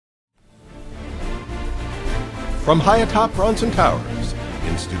From high atop Bronson Towers,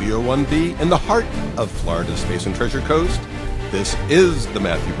 in Studio 1B, in the heart of Florida's Space and Treasure Coast, this is the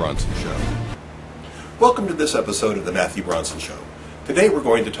Matthew Bronson Show. Welcome to this episode of the Matthew Bronson Show. Today we're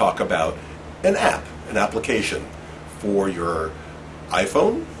going to talk about an app, an application for your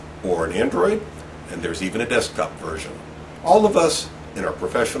iPhone or an Android, and there's even a desktop version. All of us in our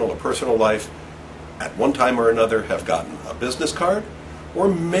professional or personal life, at one time or another, have gotten a business card or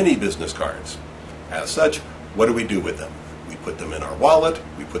many business cards. As such, what do we do with them? We put them in our wallet,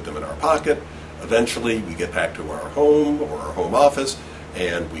 we put them in our pocket. Eventually, we get back to our home or our home office,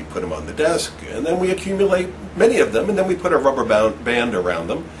 and we put them on the desk, and then we accumulate many of them, and then we put a rubber band around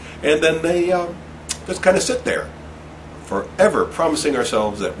them, and then they just kind of sit there forever, promising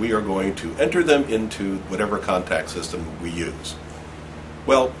ourselves that we are going to enter them into whatever contact system we use.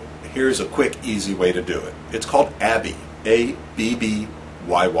 Well, here's a quick, easy way to do it. It's called ABBYY,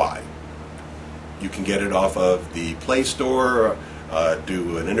 ABBYY. You can get it off of the Play Store,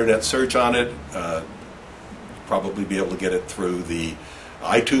 do an internet search on it, probably be able to get it through the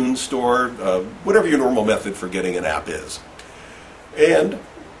iTunes store, whatever your normal method for getting an app is. And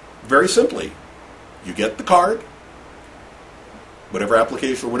very simply, you get the card, whatever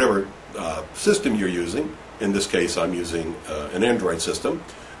application or whatever system you're using. In this case, I'm using an Android system.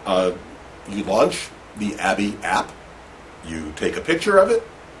 You launch the ABBYY app, you take a picture of it,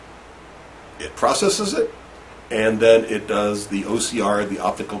 it processes it, and then it does the OCR, the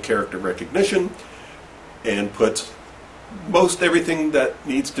optical character recognition, and puts most everything that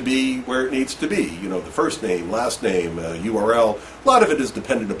needs to be where it needs to be. You know, the first name, last name, URL. A lot of it is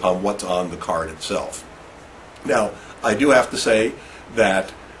dependent upon what's on the card itself. Now, I do have to say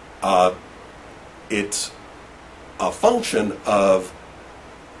that it's a function of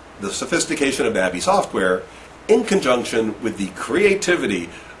the sophistication of ABBYY software in conjunction with the creativity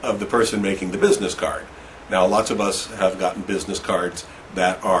of the person making the business card. Now, lots of us have gotten business cards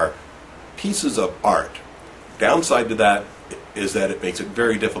that are pieces of art. Downside to that is that it makes it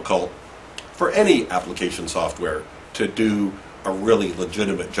very difficult for any application software to do a really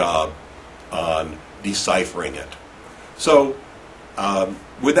legitimate job on deciphering it. So,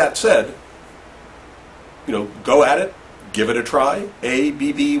 with that said, you know, go at it, give it a try.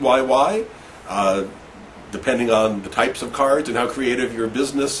 ABBYY. Depending on the types of cards and how creative your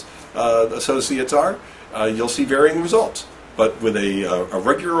business associates are, you'll see varying results. But with a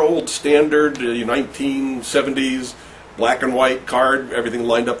regular old standard 1970s black and white card, everything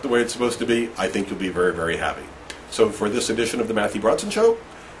lined up the way it's supposed to be, I think you'll be very, very happy. So for this edition of the Matthew Bronson Show,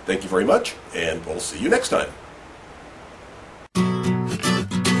 thank you very much, and we'll see you next time.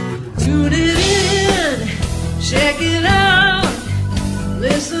 Tune it in, check it out,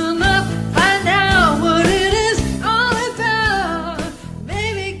 listen